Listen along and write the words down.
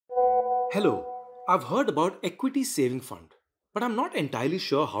Hello, I've heard about equity saving fund, but I'm not entirely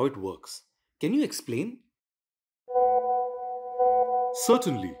sure how it works. Can you explain?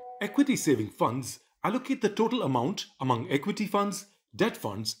 Certainly, equity saving funds allocate the total amount among equity funds, debt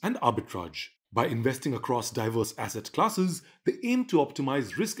funds, and arbitrage. By investing across diverse asset classes, they aim to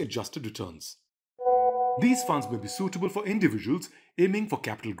optimize risk adjusted returns. These funds may be suitable for individuals aiming for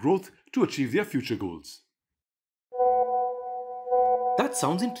capital growth to achieve their future goals. That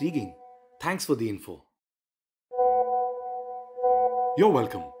sounds intriguing. Thanks for the info. You're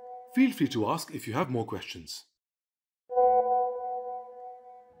welcome. Feel free to ask if you have more questions.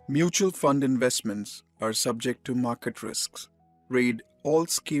 Mutual fund investments are subject to market risks. Read all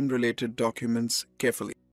scheme related documents carefully.